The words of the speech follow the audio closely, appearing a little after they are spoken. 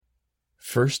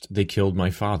First They Killed My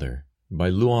Father by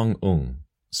Loung.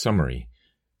 Summary.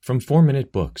 From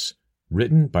 4-Minute Books,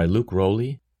 written by Luke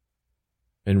Rowley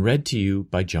and read to you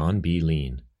by John B.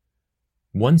 Lean.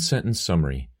 One-sentence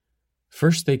summary.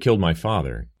 First They Killed My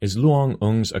Father is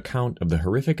Loung's account of the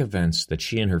horrific events that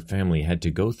she and her family had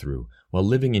to go through while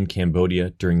living in Cambodia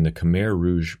during the Khmer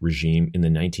Rouge regime in the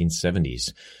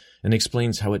 1970s, and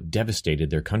explains how it devastated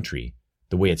their country,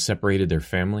 the way it separated their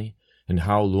family, and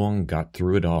how Loung got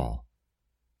through it all.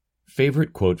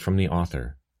 Favorite quote from the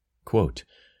author. Quote,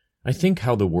 I think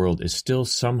how the world is still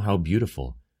somehow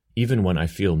beautiful, even when I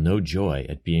feel no joy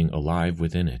at being alive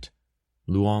within it.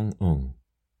 Loung.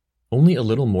 Only a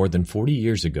little more than 40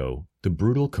 years ago, the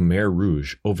brutal Khmer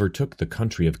Rouge overtook the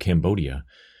country of Cambodia.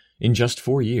 In just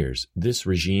 4 years, this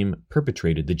regime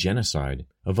perpetrated the genocide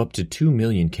of up to 2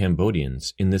 million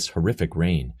Cambodians in this horrific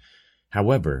reign.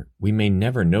 However, we may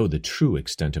never know the true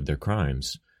extent of their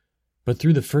crimes. But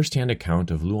through the first-hand account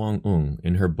of Loung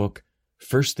in her book,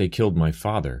 First They Killed My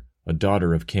Father, A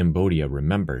Daughter of Cambodia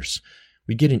Remembers,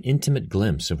 we get an intimate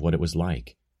glimpse of what it was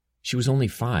like. She was only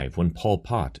 5 when Pol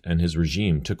Pot and his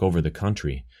regime took over the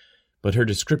country, but her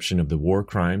description of the war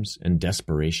crimes and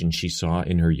desperation she saw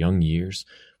in her young years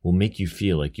will make you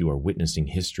feel like you are witnessing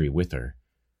history with her.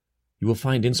 You will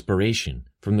find inspiration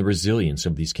from the resilience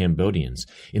of these Cambodians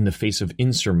in the face of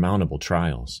insurmountable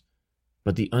trials.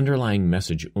 But the underlying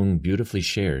message beautifully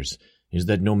shares is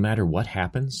that no matter what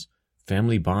happens,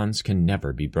 family bonds can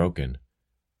never be broken.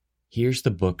 Here's the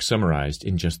book summarized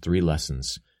in just 3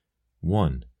 lessons.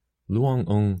 1.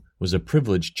 Loung was a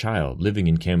privileged child living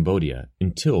in Cambodia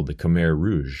until the Khmer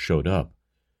Rouge showed up.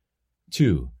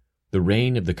 2. The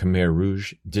reign of the Khmer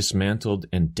Rouge dismantled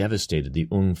and devastated the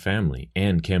family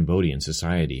and Cambodian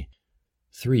society.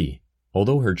 3.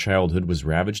 Although her childhood was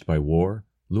ravaged by war,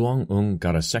 Loung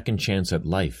got a second chance at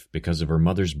life because of her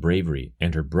mother's bravery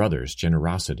and her brother's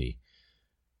generosity.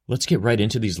 Let's get right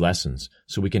into these lessons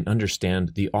so we can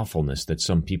understand the awfulness that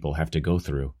some people have to go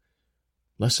through.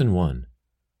 Lesson 1.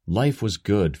 Life was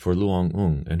good for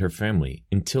Loung and her family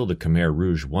until the Khmer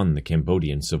Rouge won the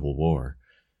Cambodian Civil War.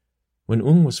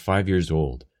 When was 5 years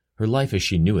old, her life as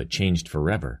she knew it changed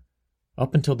forever.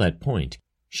 Up until that point,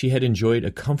 she had enjoyed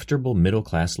a comfortable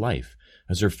middle-class life,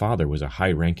 as her father was a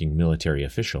high-ranking military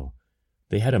official.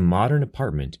 They had a modern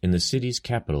apartment in the city's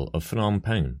capital of Phnom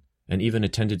Penh and even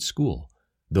attended school,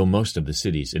 though most of the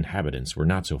city's inhabitants were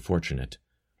not so fortunate.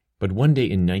 But one day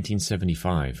in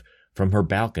 1975, from her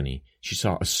balcony, she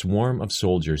saw a swarm of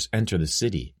soldiers enter the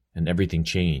city, and everything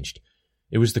changed.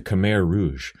 It was the Khmer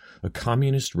Rouge, a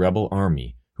communist rebel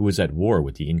army who was at war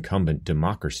with the incumbent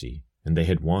democracy, and they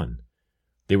had won.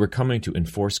 They were coming to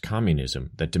enforce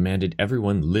communism that demanded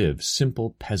everyone live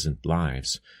simple peasant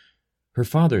lives. Her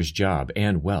father's job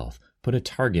and wealth put a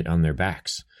target on their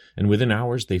backs, and within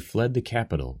hours they fled the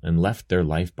capital and left their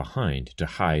life behind to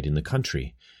hide in the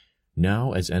country.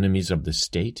 Now, as enemies of the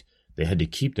state, they had to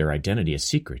keep their identity a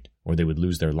secret, or they would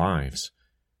lose their lives.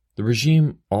 The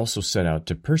regime also set out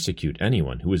to persecute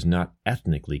anyone who was not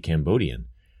ethnically Cambodian.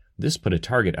 This put a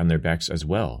target on their backs as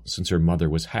well, since her mother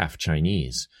was half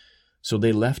Chinese. So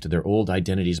they left their old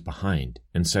identities behind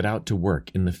and set out to work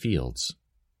in the fields.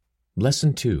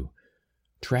 Lesson 2.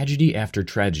 Tragedy after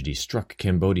tragedy struck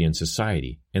Cambodian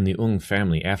society and the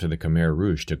family after the Khmer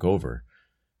Rouge took over.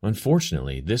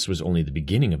 Unfortunately, this was only the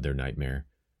beginning of their nightmare.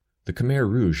 The Khmer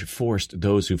Rouge forced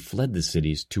those who fled the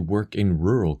cities to work in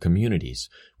rural communities,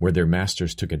 where their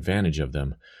masters took advantage of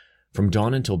them. From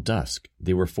dawn until dusk,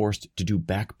 they were forced to do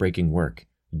back-breaking work,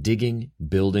 digging,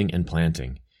 building, and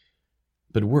planting.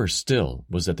 But worse still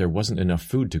was that there wasn't enough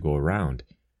food to go around.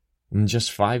 In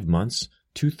just 5 months,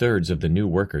 2/3 of the new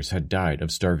workers had died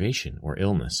of starvation or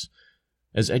illness.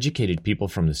 As educated people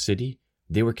from the city,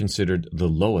 they were considered the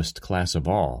lowest class of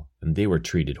all, and they were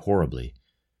treated horribly.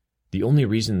 The only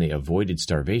reason they avoided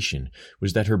starvation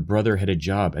was that her brother had a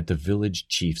job at the village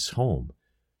chief's home.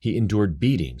 He endured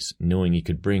beatings, knowing he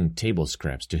could bring table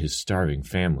scraps to his starving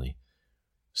family.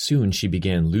 Soon she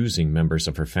began losing members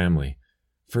of her family.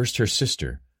 First her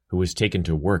sister, who was taken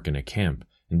to work in a camp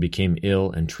and became ill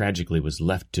and tragically was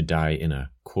left to die in a,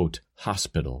 quote,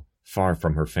 hospital far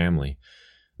from her family.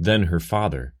 Then her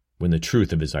father, when the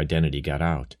truth of his identity got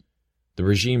out. The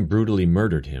regime brutally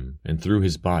murdered him and threw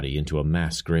his body into a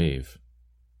mass grave.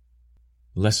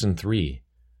 Lesson 3.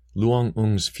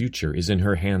 Loung's future is in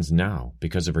her hands now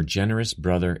because of her generous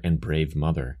brother and brave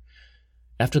mother.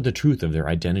 After the truth of their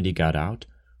identity got out,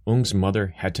 Ung's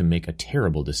mother had to make a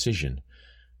terrible decision.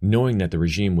 Knowing that the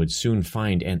regime would soon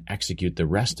find and execute the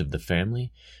rest of the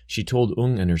family, she told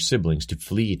Ung and her siblings to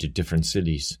flee to different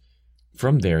cities.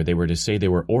 From there, they were to say they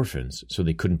were orphans so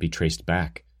they couldn't be traced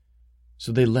back.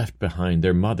 So they left behind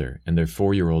their mother and their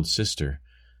 4-year-old sister.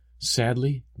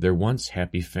 Sadly, their once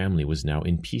happy family was now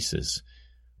in pieces.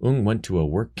 Loung went to a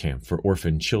work camp for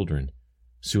orphan children.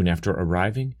 Soon after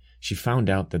arriving, she found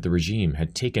out that the regime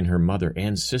had taken her mother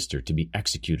and sister to be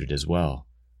executed as well.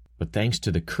 But thanks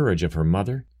to the courage of her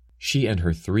mother, she and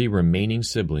her 3 remaining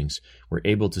siblings were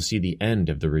able to see the end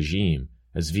of the regime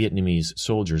as Vietnamese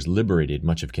soldiers liberated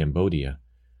much of Cambodia.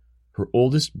 Her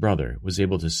oldest brother was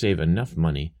able to save enough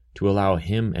money to allow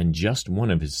him and just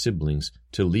one of his siblings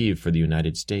to leave for the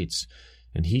United States,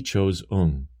 and he chose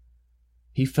Loung.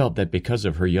 He felt that because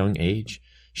of her young age,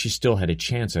 she still had a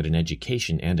chance at an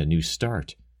education and a new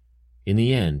start. In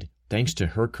the end, thanks to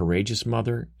her courageous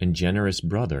mother and generous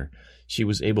brother, she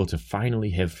was able to finally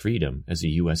have freedom as a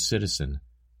U.S. citizen.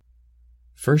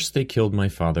 First They Killed My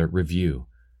Father review.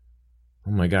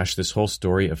 Oh my gosh, this whole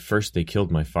story of First They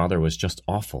Killed My Father was just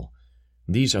awful.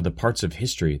 These are the parts of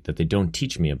history that they don't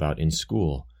teach me about in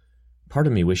school. Part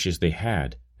of me wishes they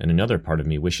had, and another part of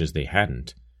me wishes they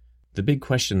hadn't. The big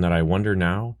question that I wonder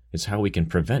now is how we can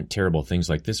prevent terrible things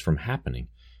like this from happening.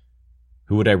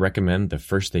 Who would I recommend the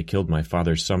First They Killed My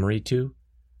Father summary to?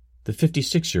 The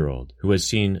 56-year-old who has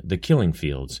seen The Killing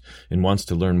Fields and wants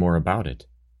to learn more about it.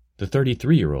 The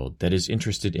 33-year-old that is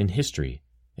interested in history,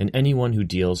 and anyone who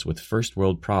deals with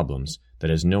first-world problems that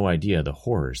has no idea the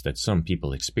horrors that some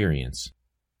people experience.